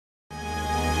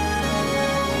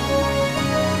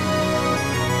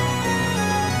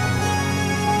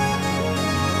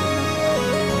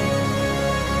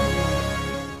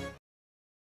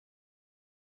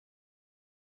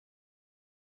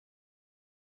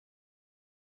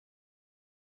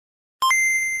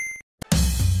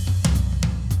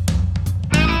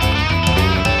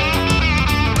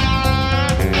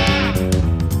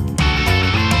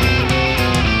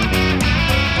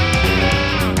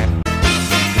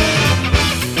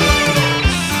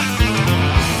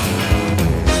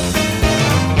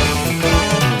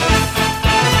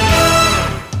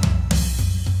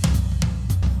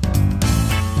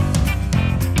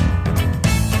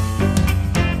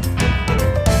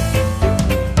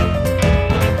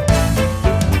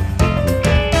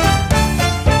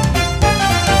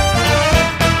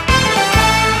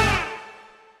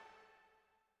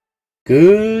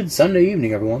Good Sunday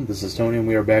evening, everyone. This is Tony, and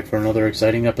we are back for another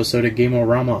exciting episode of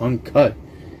Game-O-Rama Uncut.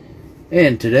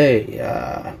 And today,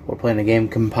 we're playing a game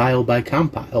compiled by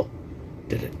Compile.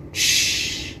 Did it?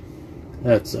 Shh.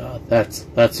 That's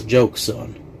a joke,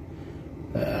 son.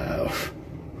 We're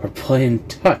playing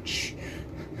Touch.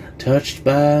 Touched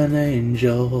by an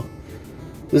Angel.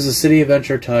 This is City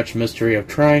Adventure Touch, Mystery of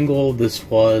Triangle. This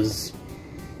is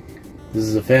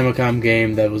a Famicom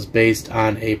game that was based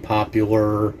on a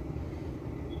popular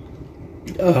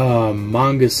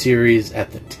manga series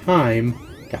at the time.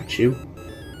 Got you.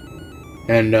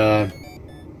 And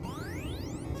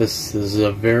this is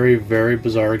a very, very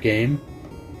bizarre game.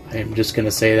 I am just going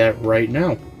to say that right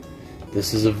now.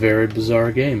 This is a very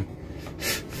bizarre game.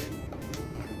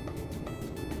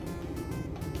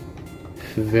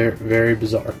 Very, very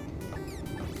bizarre.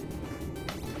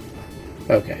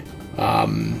 Okay.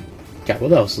 God,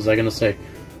 what else was I gonna say?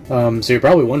 So you're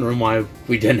probably wondering why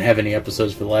we didn't have any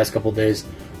episodes for the last couple of days.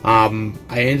 I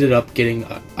ended up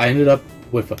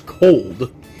with a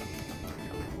cold.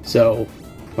 So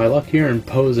my luck here in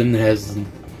Posen has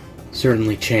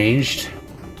certainly changed.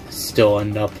 Still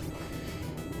end up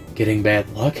getting bad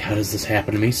luck. How does this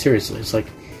happen to me? Seriously, it's like,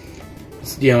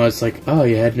 it's like, oh,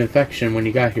 you had an infection when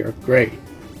you got here. Great.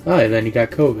 Oh, and then you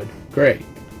got COVID. Great.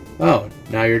 Oh,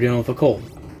 now you're dealing with a cold.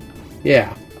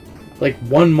 Yeah. Like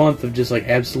 1 month of just like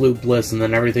absolute bliss, and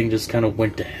then everything just kind of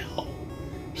went to hell.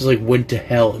 Just like went to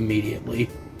hell immediately.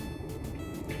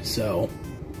 So,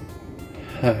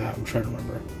 I'm trying to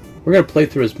remember. We're gonna play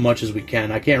through as much as we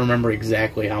can. I can't remember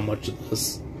exactly how much of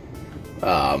this,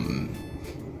 I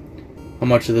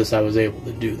was able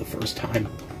to do the first time.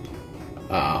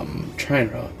 I'm trying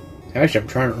to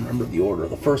remember the order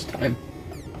the first time.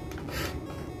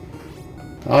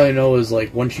 All I know is,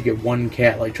 like, once you get one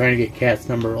cat, like, trying to get cat's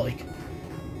number, like,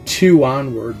 2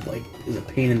 onward, like, is a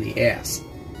pain in the ass.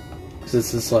 Because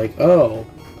it's just like, oh,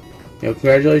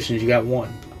 congratulations, you got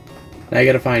 1. Now you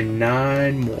gotta find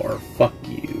 9 more. Fuck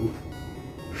you.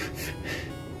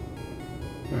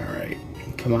 Alright.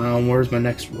 Come on, where's my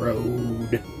next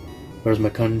road? Where's my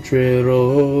country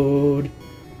road?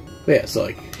 But yeah, so,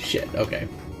 like, shit, okay.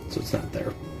 So it's not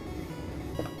there.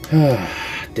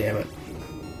 Damn it.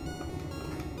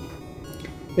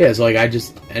 Yeah, so, like, I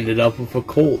just ended up with a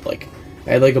cold. Like, I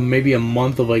had, like, maybe a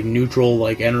month of, like, neutral,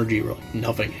 like, energy where, like,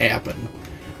 nothing happened.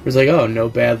 It was like, oh, no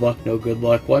bad luck, no good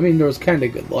luck. Well, I mean, there was kind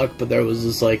of good luck, but there was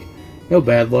just, like, no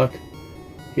bad luck.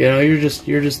 You're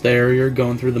just there, you're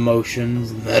going through the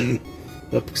motions, and then,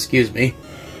 excuse me.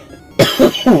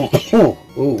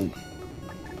 Ooh.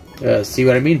 See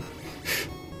what I mean?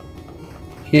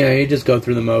 You just go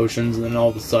through the motions, and then all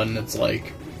of a sudden it's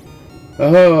like,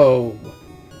 oh,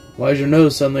 why is your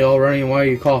nose suddenly all running, and why are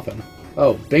you coughing?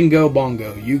 Oh, bingo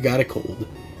bongo, you got a cold.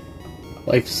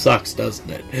 Life sucks, doesn't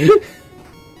it?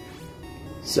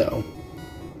 So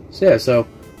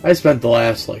I spent the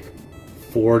last, like,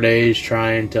 4 days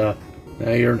trying to,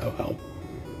 no, you're no help.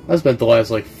 I spent the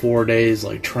last, like, 4 days,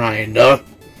 like, trying to,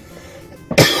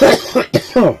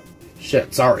 oh,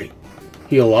 shit, sorry.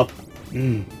 Heal up.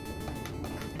 See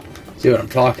what I'm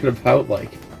talking about?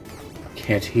 Like,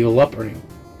 can't heal up or anything.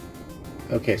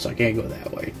 Okay, so I can't go that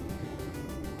way.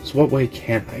 So what way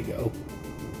can I go?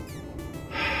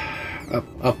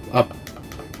 Up.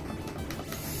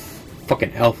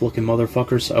 Fucking elf-looking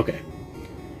motherfuckers. Okay.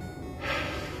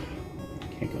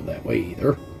 Can't go that way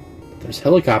either. There's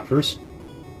helicopters.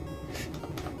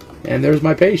 And there's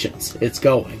my patience. It's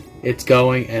going. It's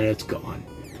going, and it's gone.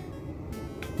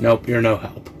 Nope, you're no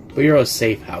help. But you're a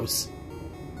safe house.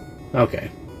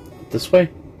 Okay. This way?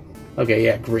 Okay,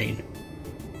 yeah, green.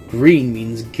 Green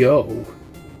means go.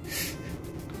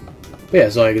 But yeah,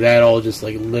 so like that all just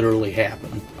like literally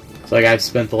happened. So like I've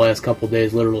spent the last couple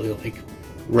days literally like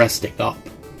resting up.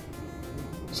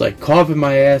 It's like coughing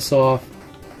my ass off,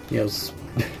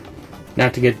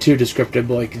 not to get too descriptive,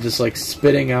 but like just like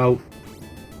spitting out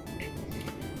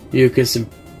mucus and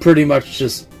pretty much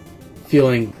just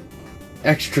feeling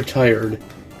extra tired.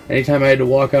 Anytime I had to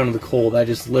walk out in the cold, I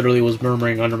just literally was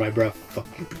murmuring under my breath, fuck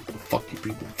you people, fuck you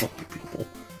people, fuck you people.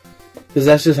 Because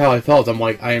that's just how I felt. I'm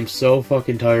like, I am so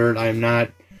fucking tired. I am not,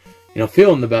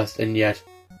 feeling the best. And yet,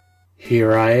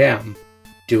 here I am,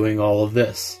 doing all of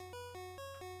this.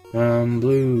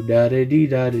 Blue,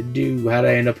 da-da-dee-da-da-doo. How'd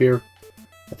I end up here?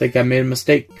 I think I made a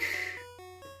mistake.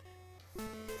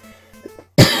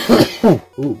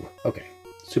 Ooh, okay.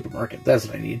 Supermarket, that's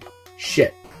what I need.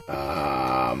 Shit.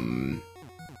 God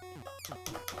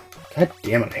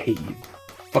damn it, I hate you.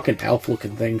 Fucking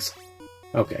elf-looking things.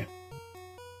 Okay.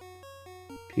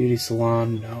 Beauty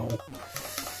salon, no.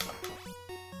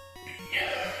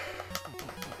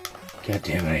 God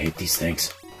damn it, I hate these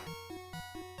things.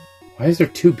 Why is there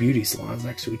two beauty salons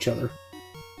next to each other?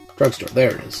 Drugstore,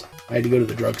 there it is. I had to go to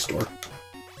the drugstore.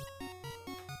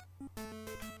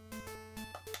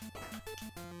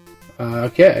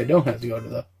 Okay, I don't have to go to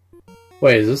the...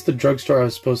 Wait, is this the drugstore I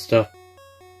was supposed to...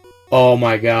 Oh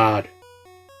my god.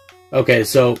 Okay,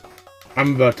 so...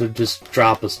 I'm about to just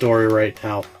drop a story right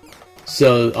now.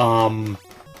 So,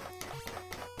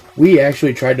 we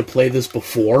actually tried to play this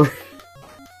before.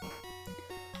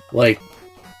 Like,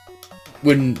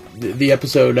 when the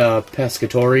episode,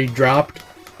 Pescatori dropped,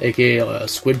 aka,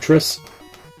 Squidtris.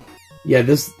 Yeah,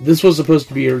 this was supposed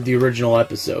to be the original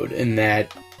episode in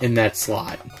that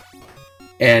slot.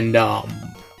 And, man,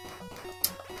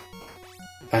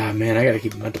 I gotta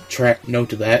keep a mental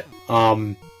note of that.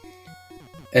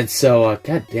 And so,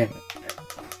 god damn it.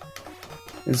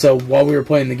 And so, while we were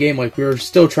playing the game, like, we were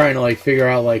still trying to, like, figure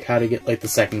out, like, how to get, like, the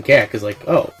second cat. Because, like,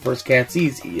 oh, first cat's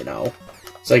easy, you know?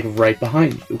 It's, like, right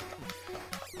behind you.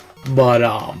 But,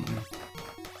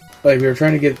 like, we were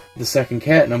trying to get the second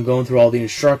cat, and I'm going through all the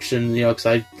instructions, you know, because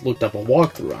I looked up a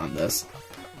walkthrough on this.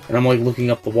 And I'm, like, looking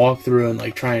up the walkthrough and,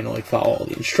 like, trying to, like, follow all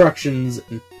the instructions.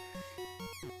 And,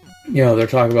 you know, they're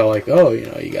talking about, like, oh, you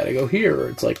know, you gotta go here.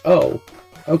 It's like, oh,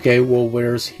 okay, well,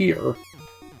 where's here?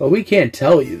 But we can't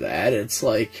tell you that. It's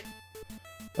like,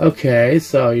 okay,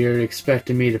 so you're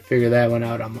expecting me to figure that one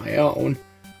out on my own.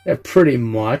 Yeah, pretty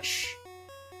much.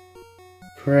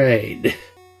 Great.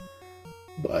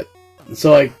 But,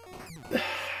 so like,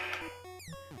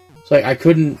 I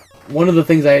couldn't, one of the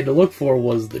things I had to look for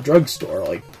was the drugstore.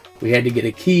 Like, we had to get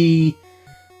a key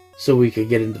so we could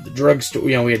get into the drugstore.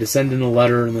 You know, we had to send in a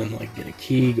letter and then, like, get a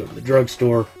key, go to the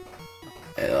drugstore,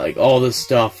 and, like, all this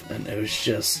stuff. And it was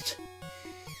just,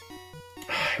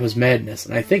 it was madness.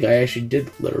 And I think I actually did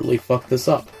literally fuck this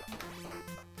up.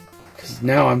 Because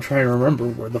now I'm trying to remember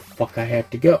where the fuck I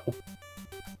have to go.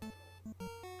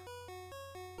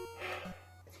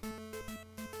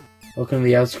 Welcome to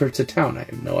the outskirts of town. I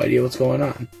have no idea what's going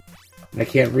on. And I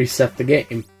can't reset the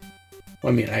game.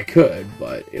 Well, I mean, I could,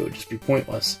 but it would just be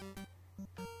pointless.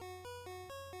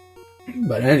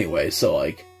 But anyway, so,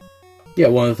 like, yeah,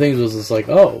 one of the things was just like,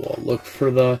 oh, well, look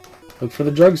for the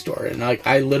drugstore. And, like,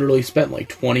 I literally spent, like,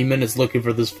 20 minutes looking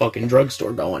for this fucking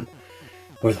drugstore going,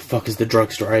 where the fuck is the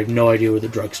drugstore? I have no idea where the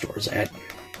drugstore is at.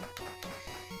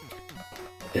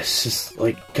 It's just,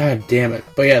 like, god damn it.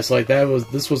 But yeah, so, like,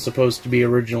 this was supposed to be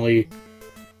originally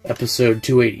episode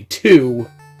 282,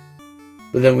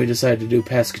 but then we decided to do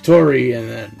Pescatori, and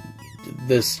then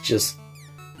this just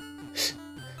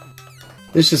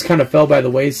kind of fell by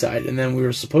the wayside. And then we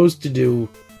were supposed to do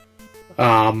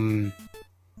the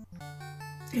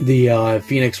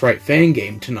Phoenix Wright fan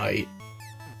game tonight,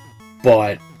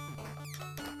 but,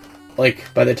 like,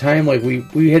 by the time, like,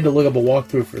 we had to look up a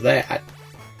walkthrough for that,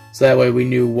 so that way we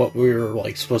knew what we were,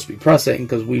 like, supposed to be pressing,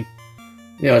 because we,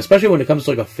 you know, especially when it comes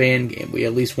to, like, a fan game, we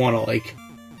at least want to, like,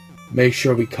 make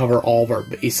sure we cover all of our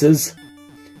bases,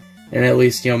 and at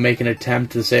least, you know, make an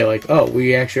attempt to say, like, oh,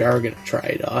 we actually are going to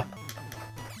try to,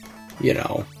 you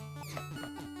know,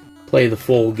 play the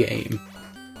full game.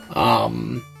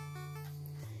 But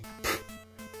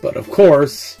of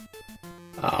course,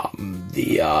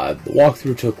 the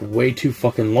walkthrough took way too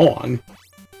fucking long.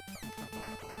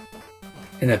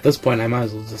 And at this point, I might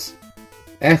as well just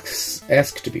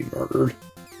ask to be murdered.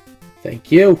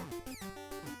 Thank you.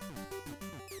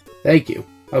 Thank you.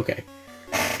 Okay.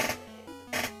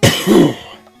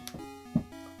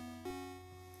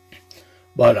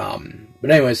 But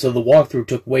anyway, so the walkthrough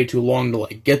took way too long to,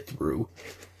 like, get through.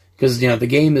 Because, you know, the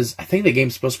game is, I think the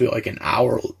game's supposed to be, like, an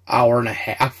hour and a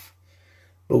half.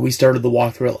 But we started the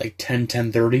walkthrough at, like,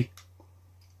 10:30.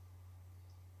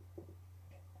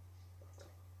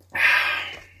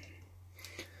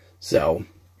 So,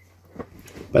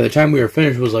 by the time we were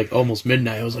finished, it was, like, almost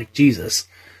midnight. I was like, Jesus.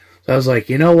 So I was like,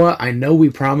 you know what? I know we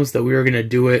promised that we were going to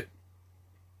do it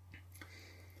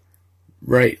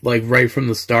right from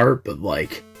the start, but,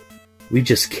 like, we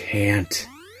just can't.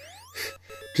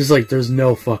 Just, like, there's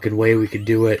no fucking way we could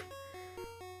do it.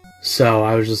 So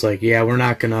I was just like, yeah, we're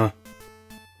not gonna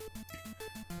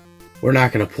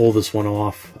pull this one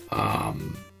off. I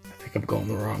think I'm going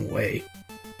the wrong way.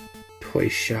 Toy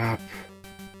shop.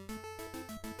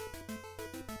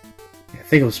 I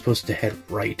think I was supposed to head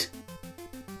right.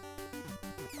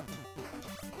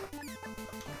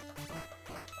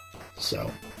 So,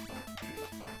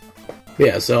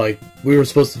 yeah, so, like, we were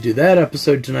supposed to do that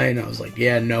episode tonight, and I was like,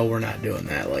 yeah, no, we're not doing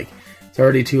that. Like, it's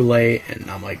already too late, and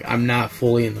I'm like, I'm not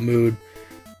fully in the mood.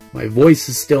 My voice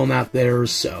is still not there,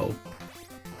 so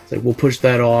it's like, we'll push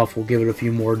that off. We'll give it a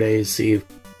few more days, see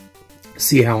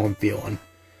how I'm feeling.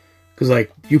 Because,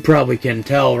 like, you probably can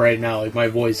tell right now, like, my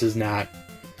voice is not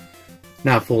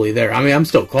not fully there. I mean, I'm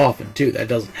still coughing too. That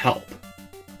doesn't help.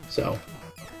 So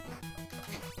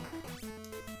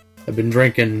I've been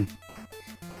drinking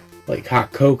like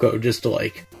hot cocoa just to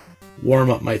like warm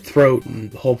up my throat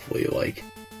and hopefully like,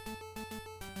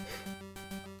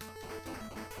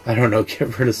 I don't know,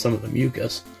 get rid of some of the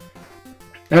mucus.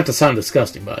 Not to sound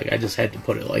disgusting, but like, I just had to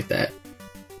put it like that.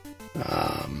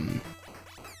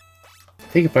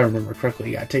 I think if I remember correctly,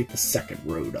 you gotta take the second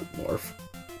road up north.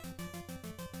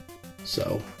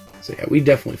 So yeah, we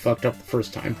definitely fucked up the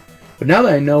first time. But now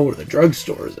that I know where the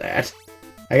drugstore is at,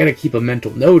 I gotta keep a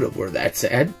mental note of where that's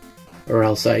at, or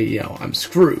else I'm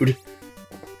screwed.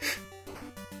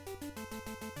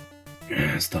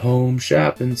 It's the Home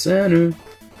Shopping Center.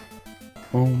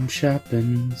 Home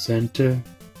Shopping Center.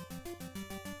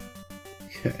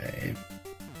 Okay.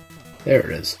 There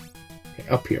it is. Okay,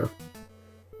 up here.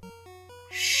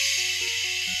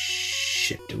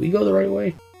 Shit, did we go the right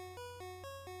way?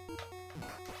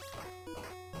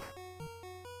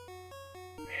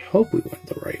 I hope we went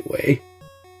the right way.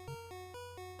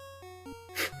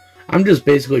 I'm just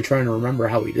basically trying to remember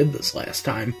how we did this last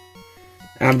time.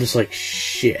 And I'm just like,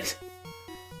 shit.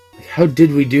 Like, how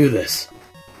did we do this?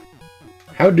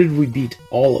 How did we beat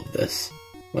all of this?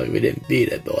 Like, we didn't beat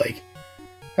it, but like,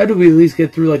 how did we at least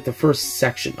get through like the first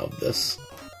section of this?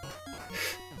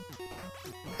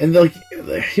 And like,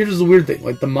 here's the weird thing,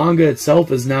 like the manga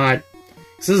itself is not,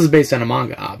 because this is based on a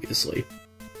manga, obviously.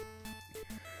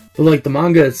 But like, the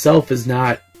manga itself is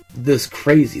not this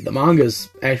crazy. The manga is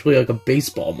actually like a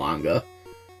baseball manga.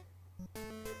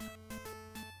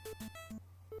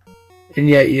 And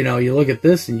yet, you look at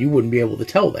this and you wouldn't be able to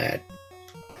tell that.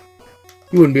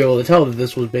 You wouldn't be able to tell that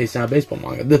this was based on a baseball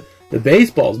manga. The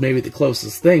baseball is maybe the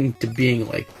closest thing to being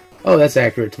like, oh, that's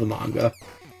accurate to the manga.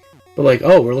 But like,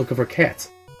 oh, we're looking for cats.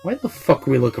 Why the fuck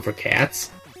are we looking for cats?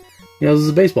 This is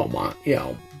a baseball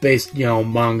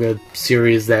manga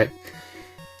series that...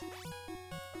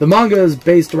 The manga is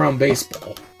based around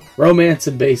baseball. Romance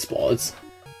and baseball. It's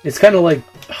kind of like...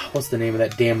 What's the name of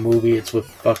that damn movie? It's with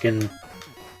fucking...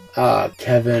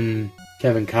 Kevin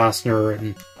Costner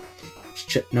and...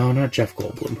 No, not Jeff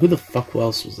Goldblum. Who the fuck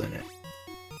else was in it?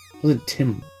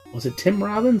 Was it Tim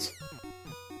Robbins?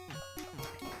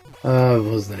 What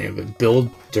was the name of it? Bill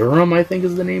Durham, I think,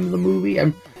 is the name of the movie.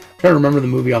 I'm trying to remember the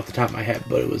movie off the top of my head,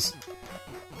 but it was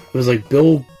like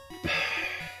Bill...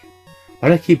 Why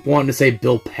do I keep wanting to say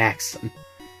Bill Paxton?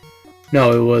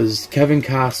 No, it was Kevin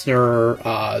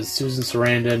Costner, Susan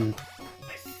Sarandon,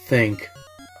 I think.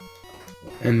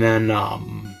 And then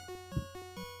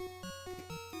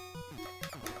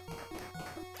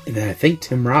I think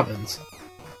Tim Robbins.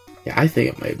 Yeah, I think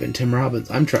it might have been Tim Robbins.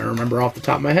 I'm trying to remember off the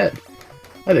top of my head.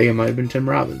 I think it might have been Tim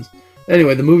Robbins.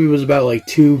 Anyway, the movie was about, like,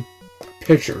 two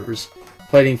pitchers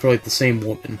fighting for, like, the same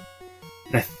woman.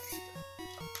 And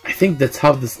I think that's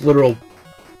how this literal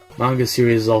manga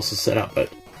series is also set up,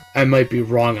 but I might be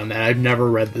wrong on that. I've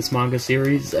never read this manga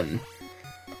series, and...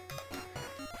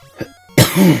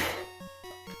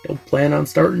 don't plan on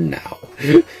starting now.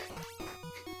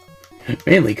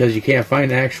 Mainly because you can't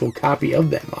find an actual copy of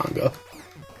that manga.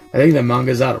 I think that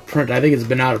manga's out of print. I think it's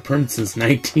been out of print since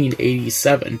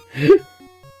 1987.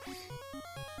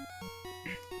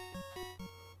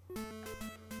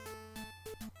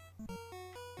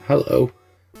 Hello.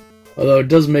 Although it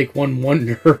does make one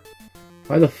wonder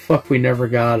why the fuck we never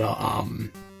got a,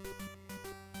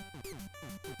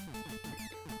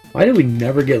 why did we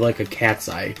never get, like, a Cat's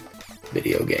Eye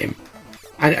video game?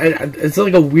 It's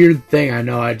like a weird thing, I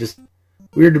know,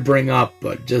 weird to bring up,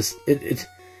 but just, it's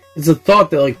a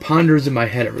thought that, like, ponders in my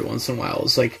head every once in a while.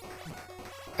 It's like,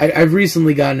 I've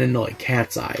recently gotten into, like,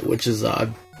 Cat's Eye, which is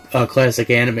a classic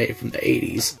anime from the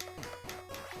 80s.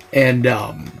 And,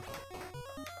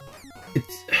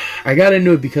 I got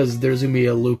into it because there's gonna be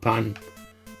a Lupin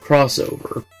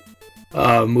crossover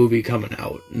movie coming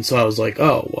out. And so I was like,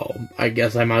 oh, well, I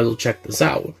guess I might as well check this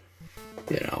out.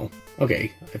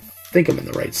 Okay, I think I'm in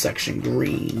the right section.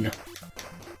 Green.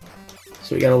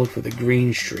 So we gotta look for the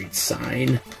Green Street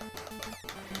sign.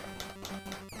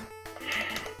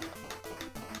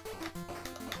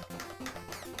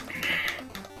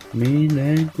 Mean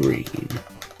and green.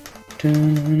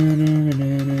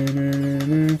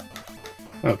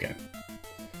 Okay.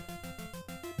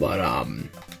 But,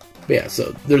 yeah,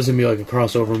 so there's gonna be like a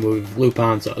crossover movie with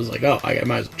Lupin, so I was like, oh, I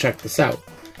might as well check this out.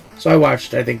 So I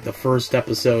watched, I think, the first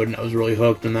episode, and I was really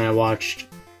hooked, and then I watched...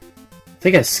 I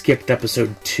think I skipped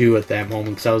episode 2 at that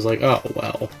moment, because I was like, oh,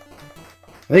 well.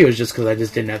 I think it was just because I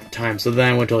just didn't have the time. So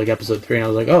then I went to, like, episode 3, and I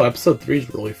was like, oh, episode 3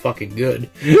 is really fucking good.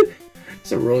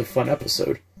 It's a really fun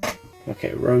episode.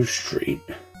 Okay, Rose Street.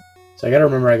 So I gotta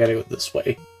remember I gotta go this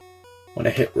way. when I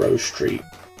hit Rose Street.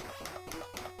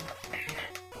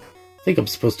 I think I'm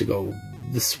supposed to go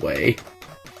this way.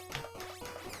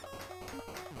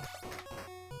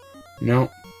 No.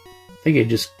 I think I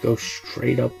just go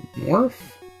straight up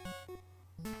north?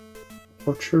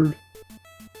 Orchard?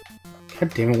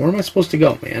 God damn it, where am I supposed to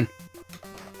go, man?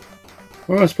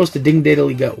 Where am I supposed to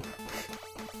ding-diddly go?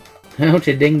 Don't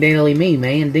you ding-diddly me,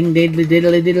 man.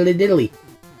 Ding-diddly-diddly-diddly-diddly.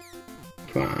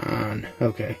 Come on.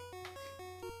 Okay.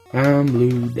 I'm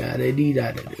blue,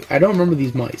 da-da-dee-da-da-doo. I don't remember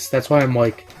these mice. That's why I'm,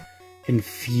 like,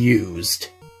 confused.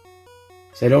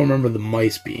 Because I don't remember the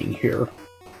mice being here.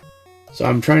 So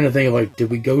I'm trying to think of, like, did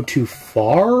we go too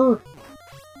far?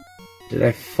 Did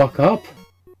I fuck up?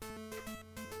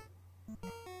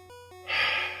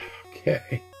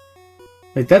 Okay.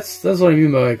 Like, that's what I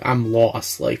mean by, like, I'm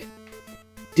lost. Like,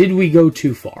 did we go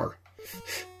too far?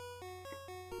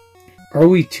 Are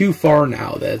we too far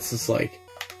now that it's just like,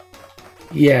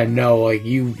 yeah, no, like,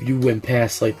 you went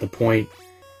past, like, the point.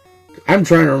 I'm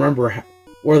trying to remember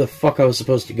where the fuck I was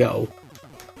supposed to go.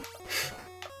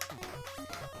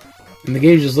 And the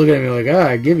game's just looking at me like,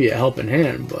 I give you a helping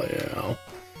hand, but, you know,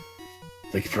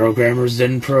 the programmers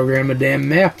didn't program a damn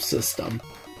map system.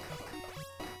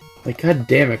 Like, god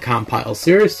damn it, Compile.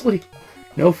 Seriously?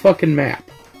 No fucking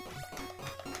map.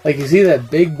 Like, you see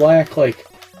that big black, like,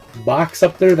 box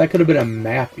up there? That could have been a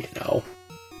map, you know.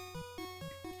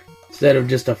 Instead of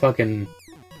just a fucking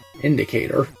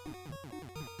indicator.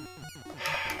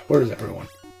 Where is everyone?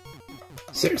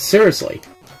 Seriously?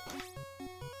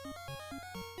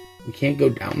 We can't go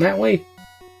down that way?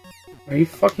 Are you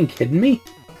fucking kidding me?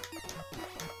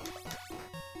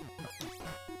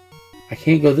 I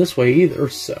can't go this way either,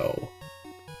 so...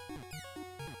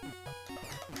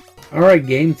 Alright,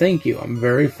 game, thank you. I'm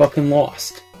very fucking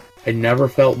lost. I never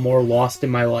felt more lost in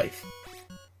my life.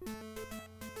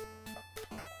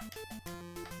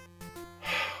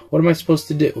 What am I supposed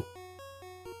to do?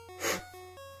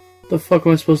 What the fuck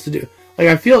am I supposed to do? Like,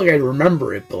 I feel like I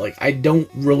remember it, but, like, I don't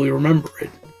really remember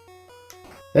it.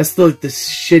 That's the, like, the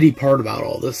shitty part about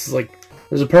all this. Is like,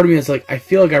 there's a part of me that's like, I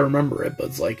feel like I remember it, but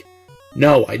it's like,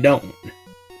 no, I don't.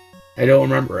 I don't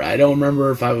remember it. I don't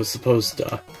remember if I was supposed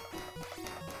to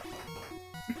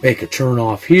make a turn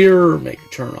off here, or make a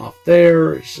turn off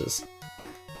there. It's just,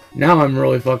 now I'm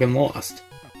really fucking lost.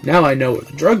 Now I know where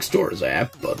the drugstore is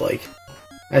at, but, like,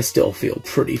 I still feel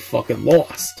pretty fucking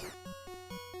lost.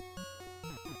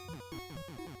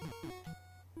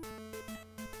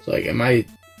 So, like, am I...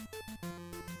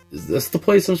 Is this the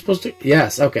place I'm supposed to...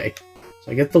 Yes, okay.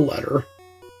 So I get the letter.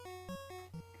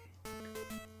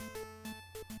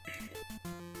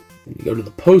 Then you go to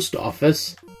the post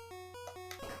office.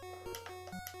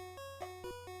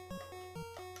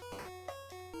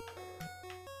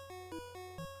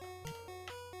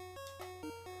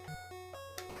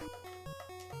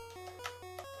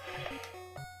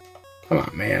 Come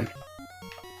on, man.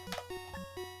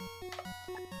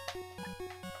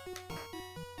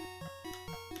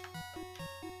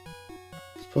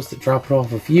 Supposed to drop it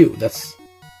off with you. That's...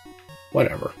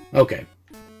 whatever. Okay.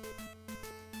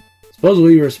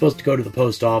 Supposedly we were supposed to go to the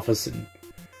post office and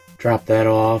drop that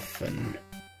off, and...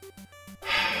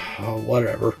 oh,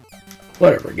 whatever.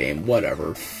 Whatever, game.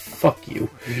 Whatever. Fuck you.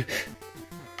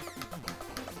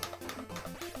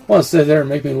 Want to sit there and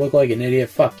make me look like an idiot?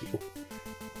 Fuck you.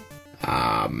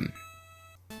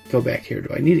 Go back here.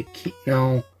 Do I need a key?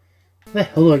 No. Where the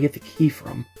hell do I get the key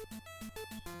from?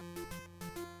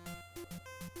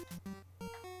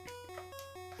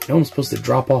 I know I'm supposed to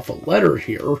drop off a letter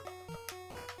here.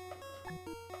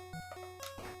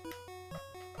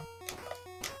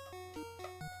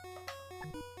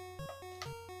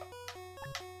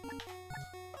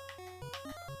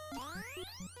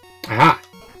 Aha!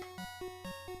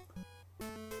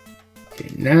 Okay,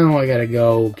 now I gotta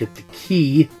go get the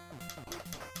key.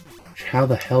 How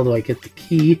the hell do I get the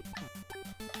key?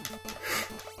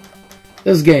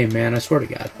 This game, man, I swear to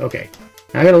God. Okay,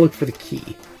 now I gotta look for the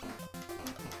key.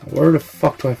 Where the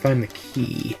fuck do I find the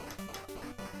key?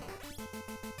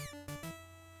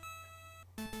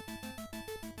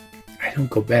 I don't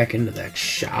go back into that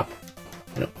shop.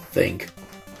 I don't think.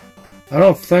 I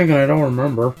don't think, and I don't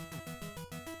remember.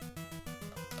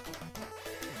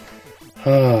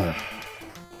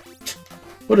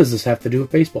 What does this have to do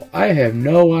with baseball? I have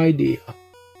no idea.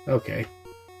 Okay.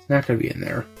 It's not going to be in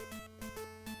there.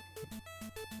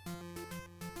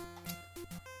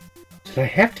 Did I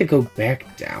have to go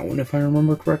back down, if I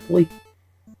remember correctly?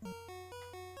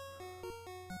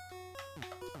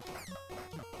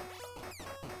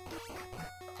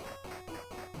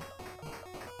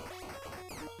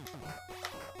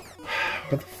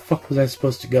 Where the fuck was I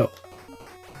supposed to go?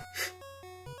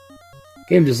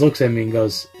 Game just looks at me and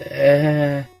goes,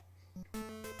 eh.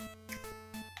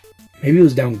 Maybe it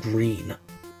was down green.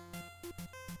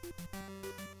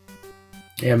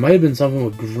 Yeah, it might have been something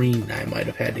with green I might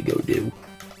have had to go do.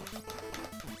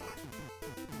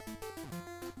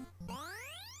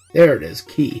 There it is,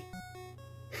 key.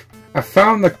 I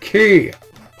found the key!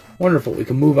 Wonderful, we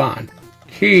can move on.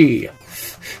 Key!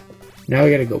 Now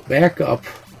we gotta go back up.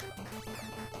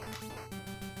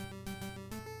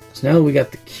 So now that we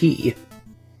got the key,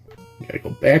 we gotta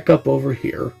go back up over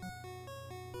here.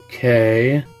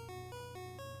 Okay.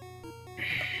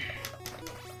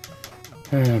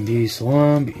 Beauty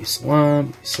salon, beauty salon,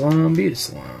 beauty salon, beauty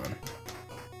salon.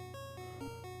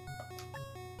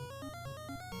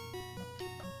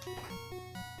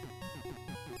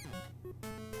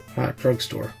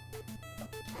 Drugstore.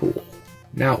 Cool.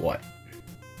 Now what?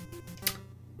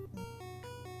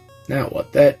 Now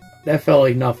what? That felt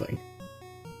like nothing.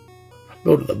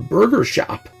 Go to the burger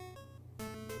shop.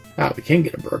 Ah, we can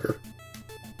get a burger.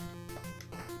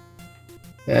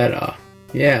 Yeah,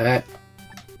 that.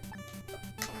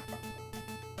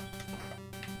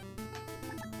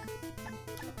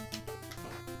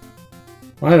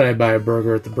 Why did I buy a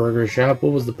burger at the burger shop?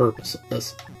 What was the purpose of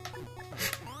this?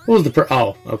 What was the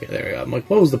oh, okay, there we go. I'm like,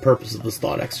 what was the purpose of this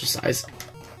thought exercise?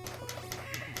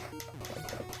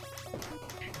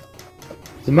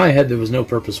 In my head, there was no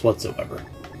purpose whatsoever.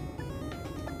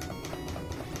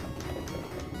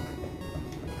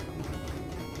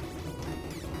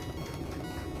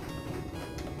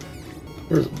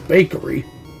 There's a bakery.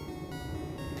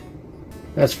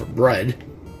 That's for bread.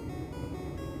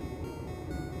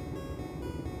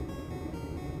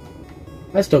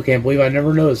 I still can't believe I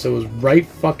never noticed it was right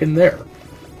fucking there.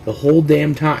 The whole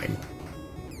damn time.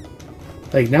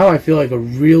 Like, now I feel like a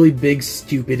really big,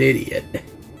 stupid idiot.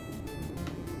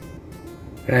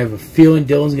 And I have a feeling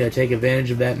Dylan's going to take advantage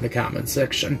of that in the comments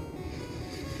section.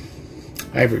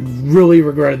 I've really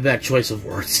regretted that choice of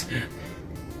words.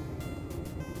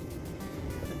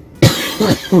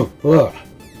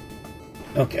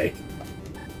 Okay.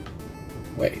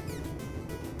 Wait.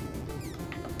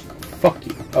 Fuck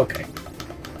you. Okay.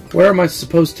 Where am I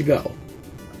supposed to go?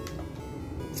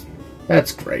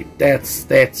 That's great. That's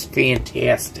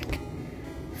fantastic.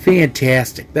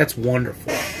 Fantastic. That's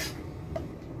wonderful.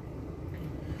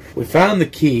 We found the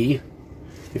key.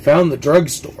 We found the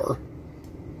drugstore.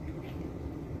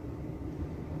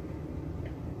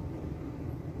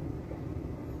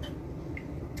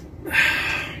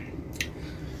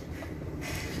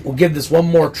 We'll give this one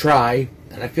more try,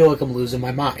 and I feel like I'm losing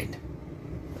my mind.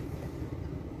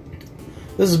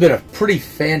 This has been a pretty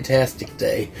fantastic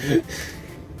day.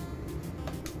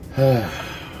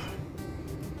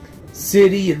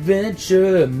 City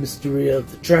adventure, mystery of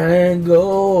the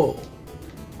triangle.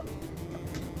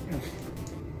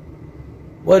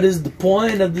 What is the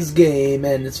point of this game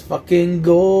and its fucking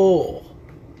goal?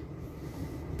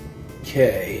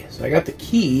 Okay, so I got the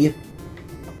key.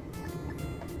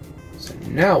 So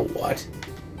now what?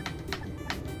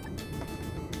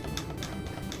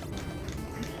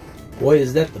 Boy,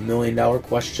 is that the million-dollar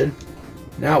question.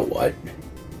 Now what?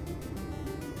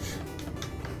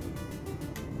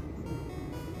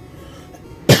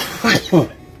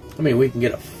 I mean, we can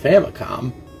get a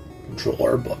Famicom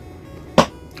controller, but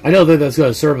I don't think that's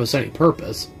going to serve us any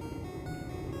purpose.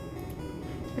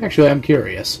 Actually, I'm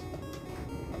curious.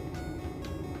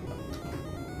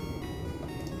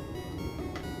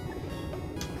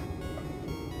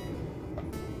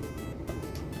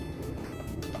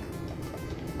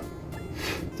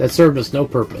 That served us no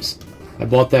purpose. I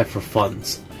bought that for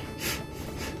funds.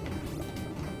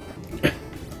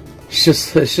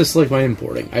 It's just like my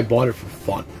importing. I bought it for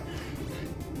fun.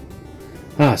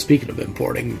 Speaking of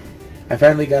importing, I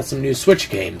finally got some new Switch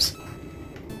games.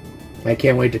 I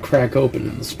can't wait to crack open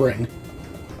in the spring.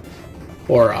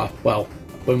 Or, well,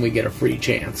 when we get a free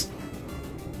chance.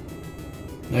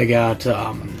 I got,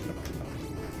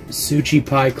 Suchi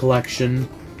Pai Collection,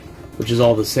 which is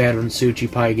all the Saturn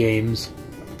Suchi Pai games.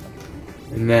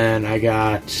 And then I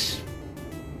got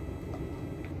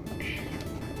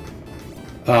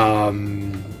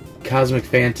Cosmic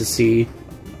Fantasy.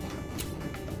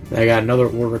 I got another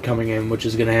order coming in, which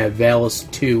is going to have Valis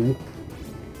 2.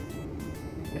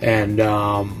 And,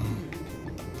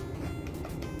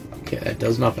 okay, that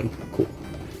does nothing. Cool.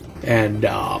 And,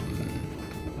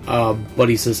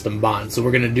 Buddy System Bond. So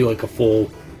we're going to do, like, a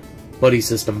full Buddy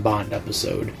System Bond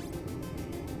episode.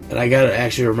 And I gotta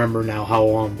actually remember now how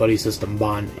long Buddy System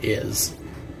Bond is.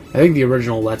 I think the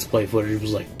original Let's Play footage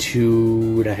was like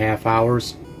 2.5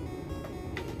 hours.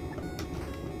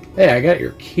 Hey, I got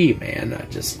your key, man.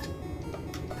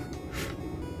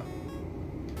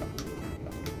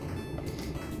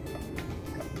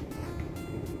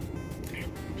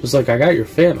 Just like I got your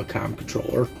Famicom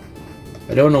controller.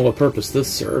 I don't know what purpose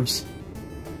this serves.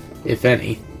 If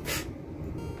any.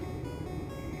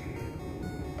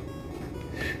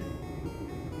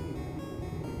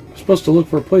 I'm supposed to look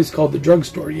for a place called the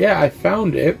drugstore. Yeah, I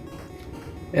found it.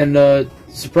 And,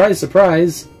 surprise,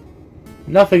 surprise,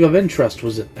 nothing of interest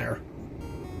was in there.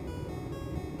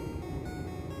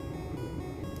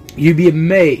 You'd be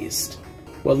amazed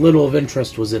what little of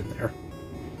interest was in there.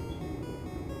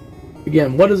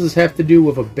 Again, what does this have to do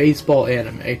with a baseball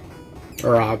anime?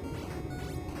 Or,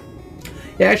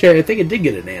 yeah, actually, I think it did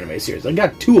get an anime series. I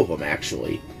got 2 of them,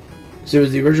 actually. So it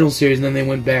was the original series, and then they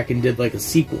went back and did, like, a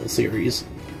sequel series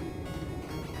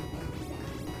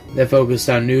that focused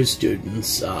on new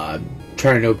students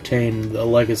trying to obtain the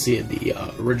legacy of the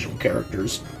original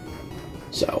characters.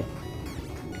 So,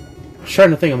 I was trying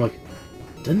to think, I'm like,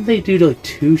 didn't they do, like,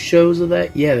 2 shows of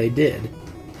that? Yeah, they did.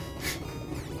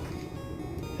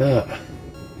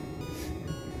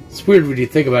 It's weird when you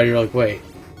think about it, you're like, wait,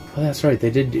 oh, that's right,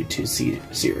 they did do 2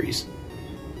 series.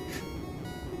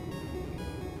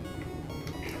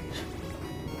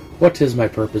 What is my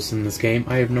purpose in this game?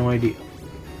 I have no idea.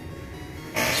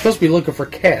 I'm supposed to be looking for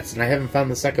cats, and I haven't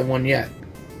found the second one yet.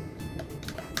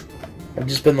 I've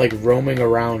just been, like, roaming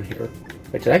around here.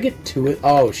 Wait, did I get 2 of...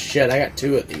 Oh, shit, I got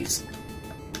 2 of these.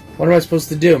 What am I supposed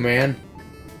to do, man?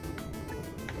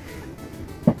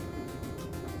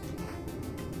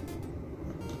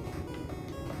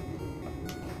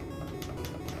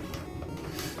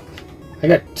 I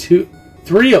got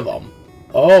 3 of them.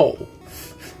 Oh.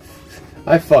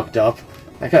 I fucked up.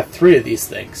 I got 3 of these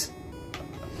things.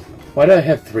 Why do I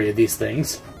have 3 of these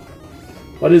things?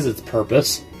 What is its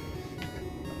purpose?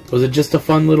 Was it just a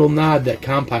fun little nod that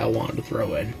Compile wanted to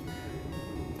throw in?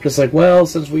 Just like, well,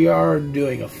 since we are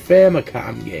doing a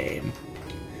Famicom game,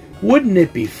 wouldn't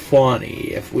it be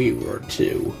funny if we were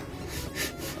to,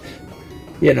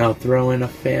 you know, throw in a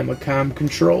Famicom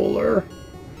controller?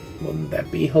 Wouldn't that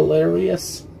be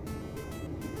hilarious?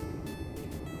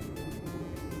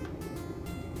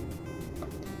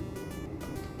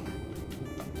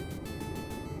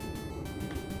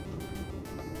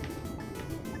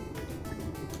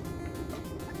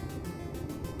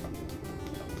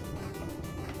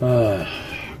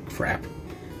 Crap.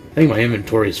 I think my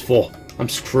inventory is full. I'm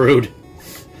screwed.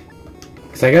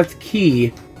 Because I got the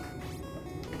key.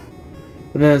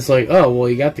 But then it's like, oh, well,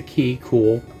 you got the key.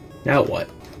 Cool. Now what?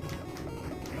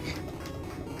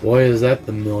 Boy, is that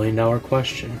the $1,000,000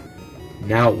 question.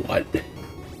 Now what?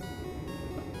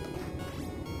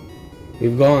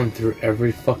 We've gone through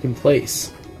every fucking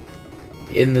place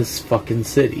in this fucking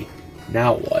city.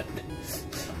 Now what?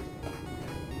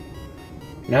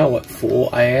 Now what, fool?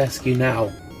 I ask you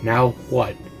now. Now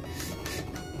what?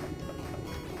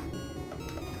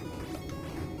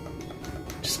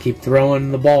 Just keep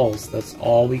throwing the balls. That's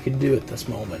all we can do at this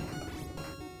moment.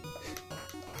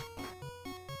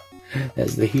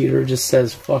 As the heater just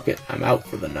says, fuck it, I'm out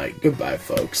for the night. Goodbye,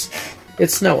 folks.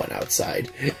 It's snowing outside.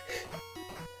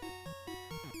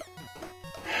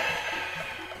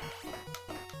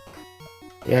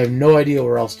 Yeah, I have no idea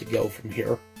where else to go from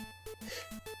here.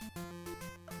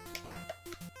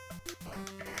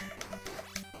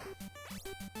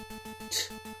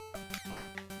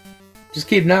 Just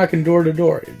keep knocking door to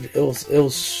door. It'll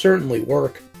certainly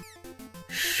work.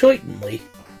 Certainly.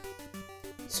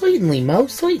 Certainly, Mo.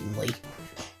 Certainly.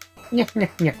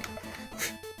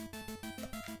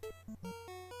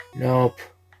 Nope.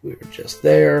 We were just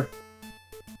there.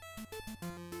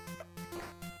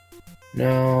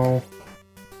 No.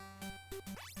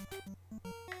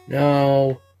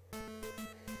 No.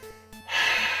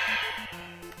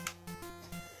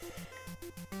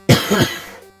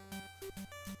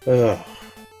 Ugh.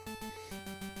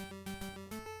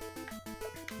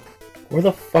 Where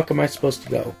the fuck am I supposed to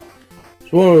go?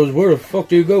 It's one of those where the fuck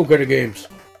do you go kind of games.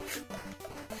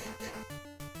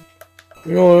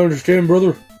 You know, I understand,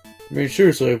 brother. I mean,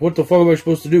 seriously, like, what the fuck am I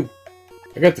supposed to do?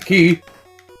 I got the key.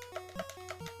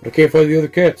 But I can't find the other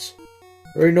cats.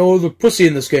 There ain't no other pussy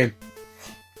in this game.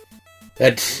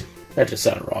 That just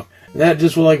sounded wrong. That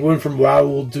just like went from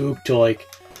Raoul Duke to like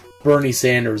Bernie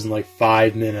Sanders in like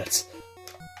 5 minutes.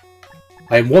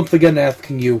 I am once again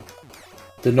asking you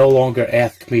to no longer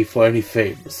ask me for any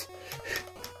favors.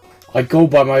 I go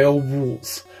by my own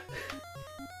rules.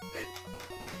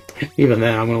 Even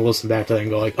then, I'm going to listen back to that and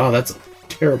go like, oh, that's a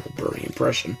terrible Bernie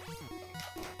impression.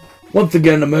 Once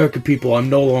again, American people, I'm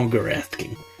no longer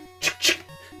asking.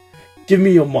 Give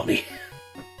me your money.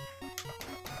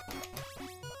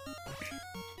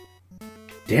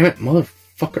 Damn it,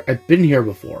 motherfucker, I've been here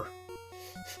before.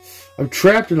 I'm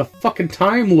trapped in a fucking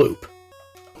time loop.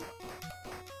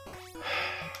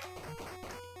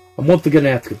 I'm once again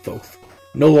asking, folks.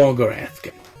 No longer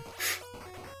asking.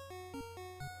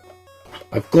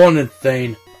 I've gone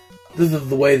insane. This is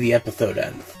the way the episode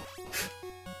ends.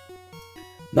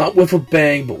 Not with a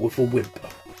bang, but with a whimper.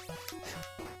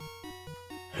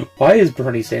 Why is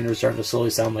Bernie Sanders starting to slowly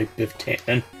sound like Biff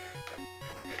Tannen?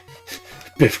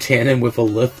 Biff Tannen with a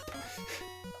lisp.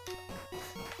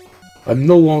 I'm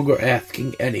no longer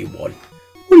asking anyone.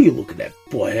 What are you looking at,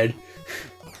 boyhead?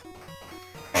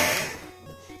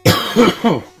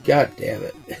 God damn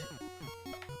it.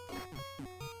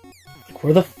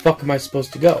 Where the fuck am I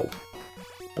supposed to go?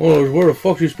 Oh, where the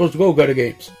fuck are you supposed to go, Gutter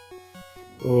Games?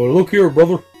 Look here,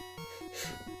 brother.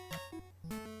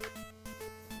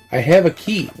 I have a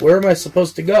key. Where am I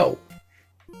supposed to go?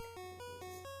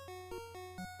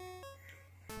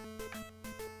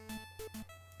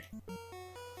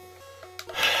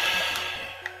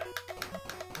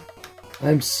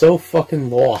 I'm so fucking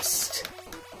lost.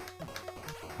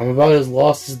 I'm about as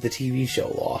lost as the TV show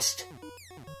Lost.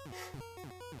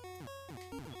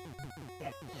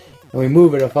 And we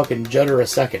move at a fucking judder a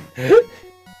second.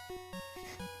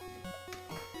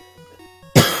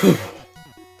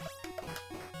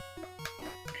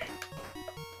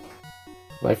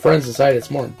 My friends decide it's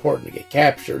more important to get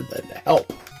captured than to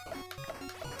help.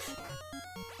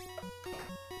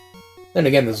 Then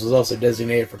again, this was also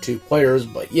designated for 2 players,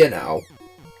 but you know.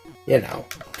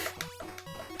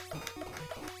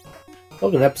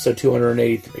 Look at episode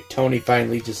 283. Tony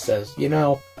finally just says, you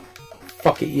know,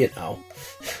 fuck it, you know.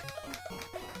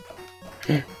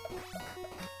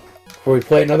 Before we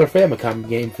play another Famicom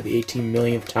game for the 18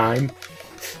 millionth time.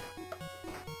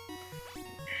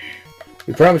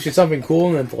 We promise you something cool,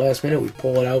 and then at the last minute we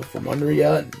pull it out from under you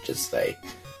and just say,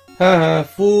 haha,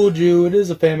 fooled you, it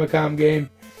is a Famicom game.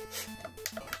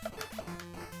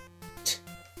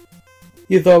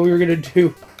 You thought we were gonna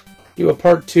do a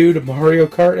part 2 to Mario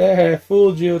Kart? Eh,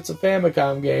 fooled you, it's a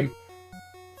Famicom game.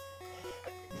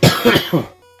 In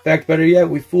fact, better yet,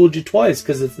 we fooled you twice,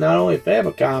 because it's not only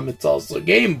Famicom, it's also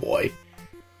Game Boy.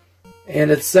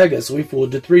 And it's Sega, so we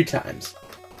fooled you 3 times.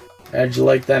 How'd you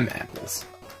like them apples?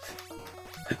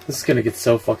 This is gonna get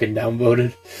so fucking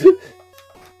downvoted.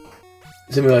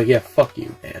 It's gonna be like, yeah, fuck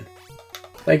you, man.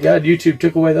 Thank God YouTube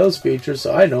took away those features,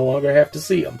 so I no longer have to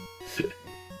see them.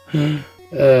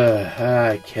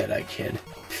 I kid.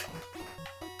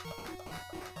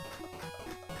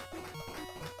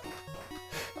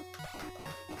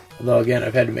 Although, again,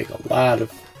 I've had to make a lot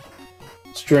of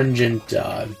stringent,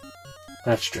 not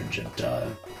stringent,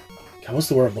 God, what's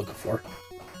the word I'm looking for?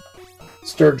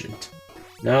 Sturgent.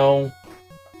 No.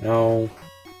 A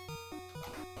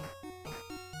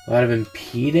lot of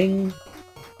impeding?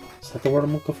 Is that the word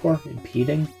I'm looking for?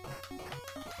 Impeding?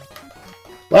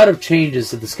 A lot of changes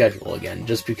to the schedule again,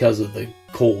 just because of the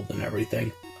cold and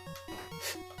everything.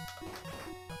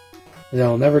 And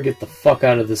I'll never get the fuck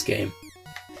out of this game.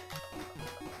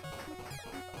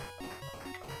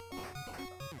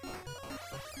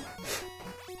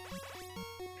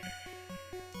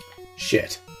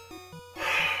 Shit.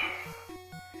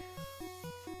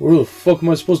 Where the fuck am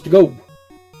I supposed to go?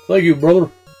 Thank you, brother.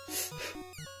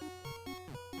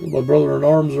 My brother in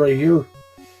arms right here.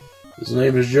 His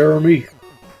name is Jeremy.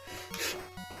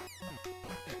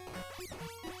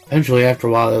 Eventually, after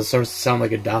a while, it starts to sound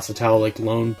like a docile, like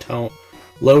low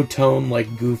tone,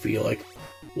 like Goofy, like,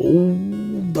 oh,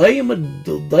 damn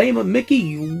it,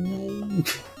 Mickey.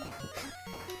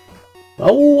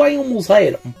 Oh, I almost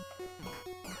had him.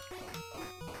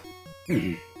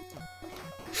 This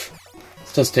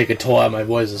does take a toll out of my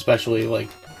voice, especially, like,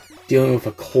 dealing with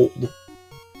a cold.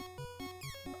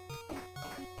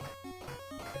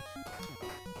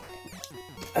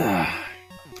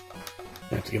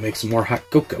 I have to make some more hot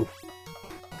cocoa.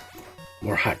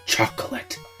 More hot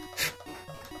chocolate.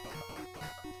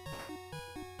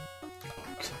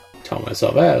 Tell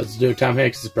myself, let's do a Tom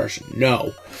Hanks impression.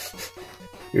 No.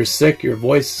 You're sick, your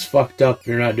voice is fucked up,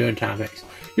 you're not doing Tom Hanks.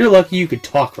 You're lucky you could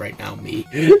talk right now, me.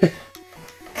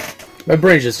 My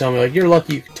brain's just telling me, like, you're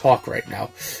lucky you could talk right now.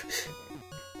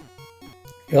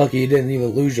 You're lucky you didn't even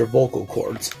lose your vocal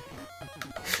cords.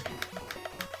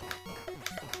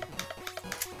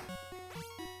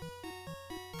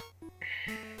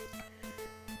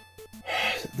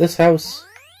 This house?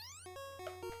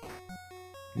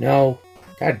 No.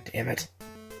 God damn it.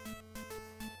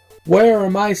 Where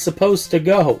am I supposed to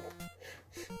go?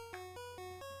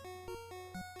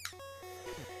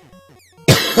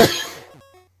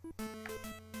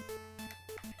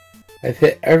 I've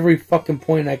hit every fucking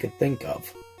point I could think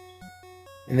of.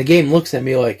 And the game looks at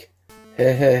me like,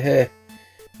 heh heh heh.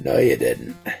 No, you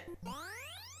didn't.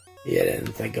 You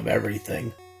didn't think of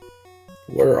everything.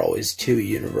 We're always 2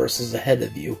 universes ahead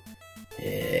of you.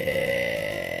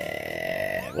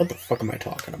 What the fuck am I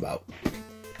talking about?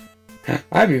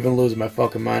 I'm even losing my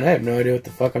fucking mind. I have no idea what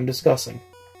the fuck I'm discussing.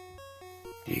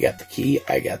 Do you got the key?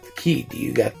 I got the key. Do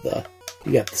you got the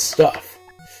stuff?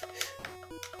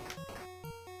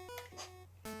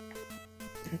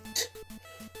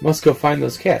 Must go find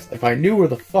those cats. If I knew where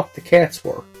the fuck the cats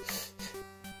were.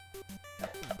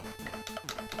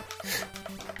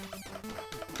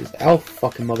 These elf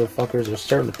fucking motherfuckers are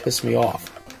starting to piss me off.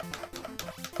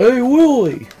 Hey,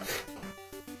 Willie!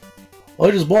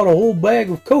 I just bought a whole bag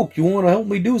of Coke. You want to help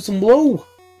me do some blow?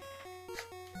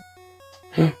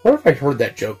 What if I heard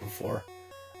that joke before?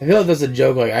 I feel like that's a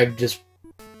joke like I've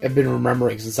been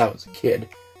remembering since I was a kid.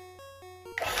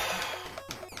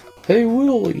 Hey,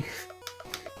 Willie!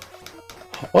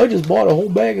 I just bought a whole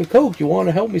bag of Coke. You want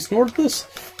to help me snort this?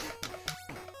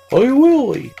 Hey,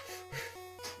 Willie!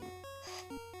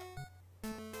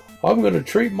 I'm gonna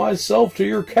treat myself to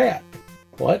your cat.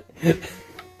 What?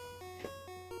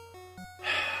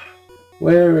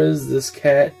 Where is this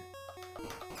cat?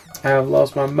 I've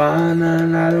lost my mind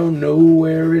and I don't know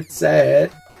where it's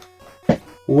at.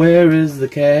 Where is the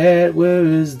cat? Where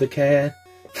is the cat?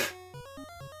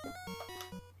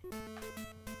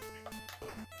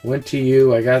 Went to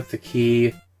you, I got the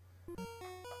key.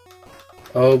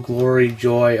 Oh, glory,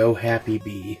 joy, oh, happy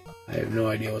bee. I have no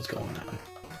idea what's going on.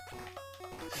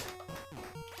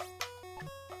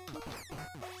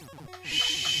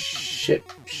 Shit.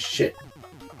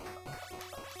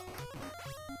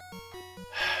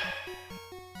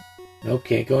 Nope,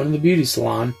 can't go into the beauty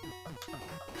salon.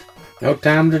 No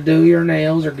time to do your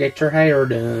nails or get your hair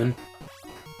done.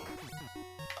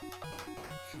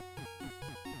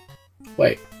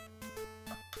 Wait.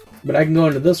 But I can go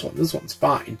into this one. This one's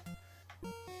fine.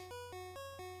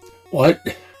 What?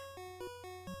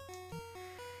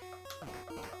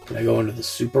 Can I go into the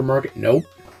supermarket? Nope.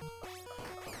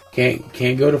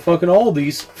 Can't go to fucking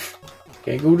Aldi's.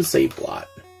 Can't go to Save Lot.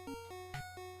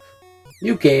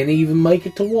 You can't even make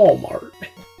it to Walmart.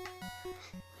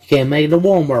 You can't make it to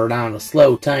Walmart on a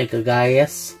slow tank of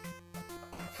gas.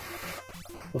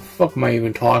 What the fuck am I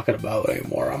even talking about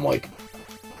anymore?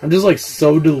 I'm just like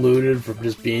so deluded from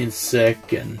just being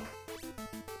sick and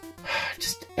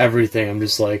just everything. I'm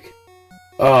just like,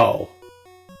 oh.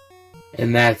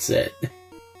 And that's it.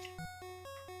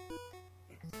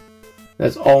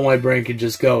 That's all my brain can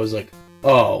just go is like,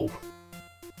 oh.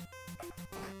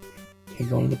 Can't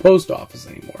go to the post office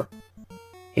anymore.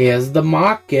 Here's the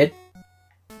market.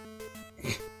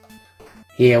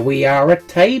 Here we are at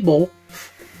table.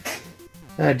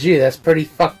 Ah, gee, that's pretty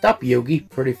fucked up, Yogi.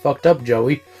 Pretty fucked up,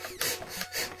 Joey.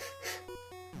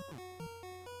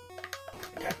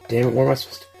 God damn it, where am I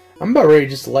supposed to... I'm about ready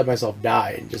just to let myself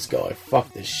die and just go, like,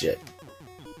 fuck this shit.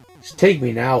 Just take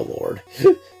me now, Lord.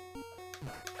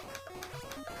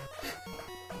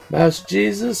 Mouse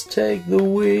Jesus, take the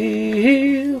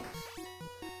wheel.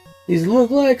 These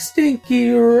look like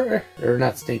Stinky Rat. Or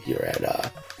not Stinky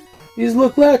Rat, these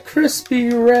look like Crispy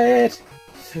Rat.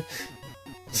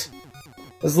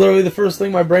 That's literally the first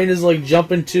thing my brain is like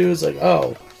jumping to. It's like,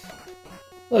 oh,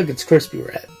 look, it's Crispy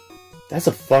Rat. That's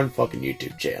a fun fucking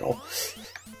YouTube channel.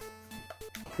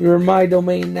 You're in my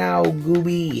domain now,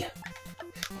 Gooby.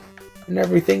 And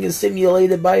everything is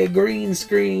simulated by a green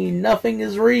screen. Nothing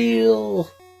is real.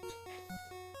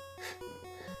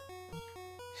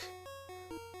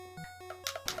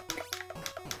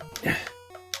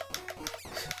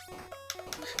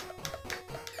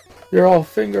 You're all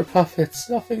finger puppets.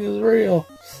 Nothing is real.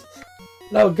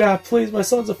 No, God, please, my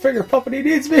son's a finger puppet. He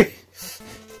needs me.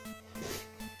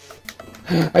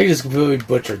 I just completely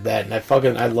butchered that, and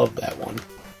I love that one.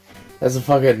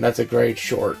 That's a great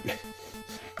short.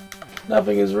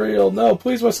 Nothing is real. No,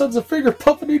 please, my son's a finger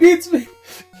puppet. He needs me.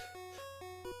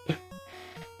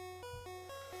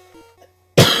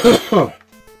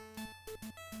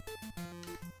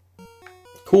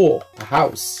 Cool. A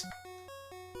house.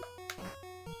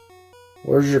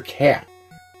 Where's your cat?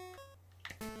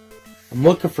 I'm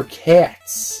looking for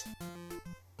cats.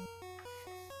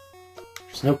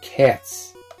 There's no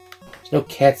cats. There's no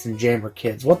cats in Jammer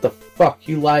Kids. What the fuck?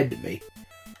 You lied to me.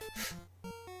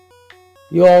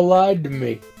 You all lied to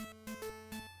me.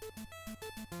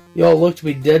 You all looked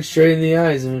me dead straight in the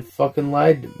eyes and fucking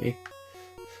lied to me.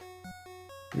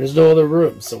 There's no other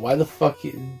room, so why the fuck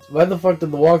did the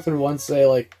walkthrough once say,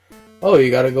 like, oh,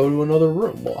 you gotta go to another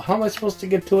room? Well, how am I supposed to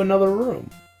get to another room?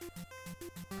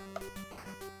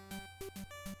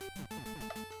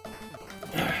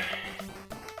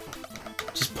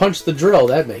 Just punch the drill,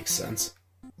 that makes sense.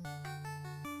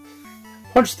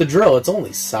 Punch the drill, it's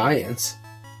only science.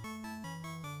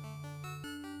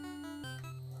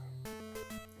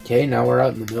 Okay, now we're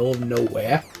out in the middle of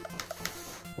nowhere.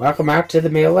 Welcome out to the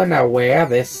middle of nowhere.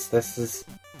 This is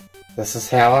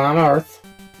hell on earth.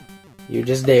 You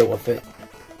just deal with it.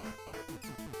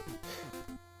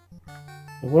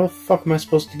 Where the fuck am I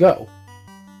supposed to go?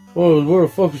 Oh, where the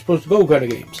fuck are we supposed to go kind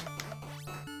of games?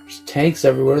 There's tanks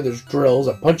everywhere, there's drills,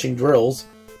 I'm punching drills.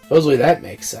 Supposedly that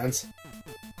makes sense.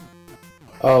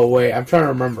 Oh, wait, I'm trying to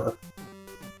remember.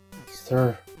 Is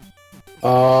there...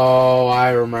 Oh,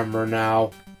 I remember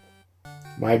now.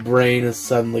 My brain is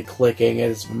suddenly clicking,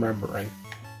 it is remembering.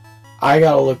 I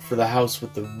gotta look for the house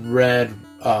with the red,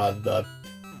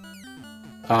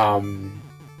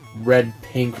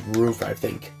 red-pink roof, I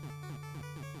think.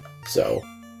 So,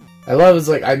 I love it's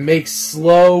like, I make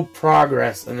slow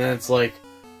progress, and then it's like,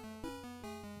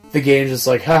 the game's just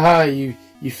like, haha, you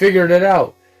figured it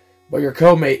out. But your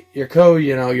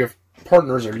your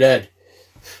partners are dead.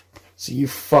 So you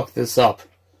fuck this up.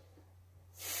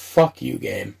 Fuck you,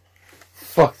 game.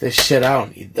 Fuck this shit, I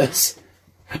don't need this.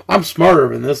 I'm smarter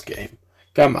than this game.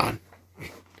 Come on.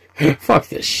 Fuck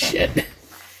this shit.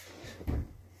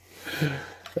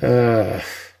 I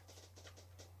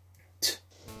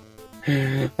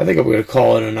think I'm going to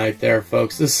call it a night there,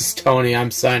 folks. This is Tony.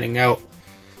 I'm signing out.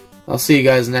 I'll see you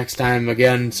guys next time.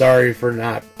 Again, sorry for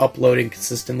not uploading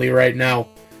consistently right now.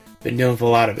 Been dealing with a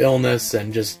lot of illness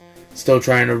and just still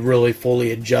trying to really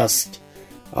fully adjust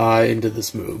into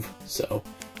this move. So,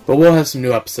 but we'll have some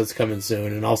new episodes coming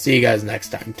soon, and I'll see you guys next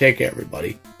time. Take care,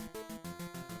 everybody.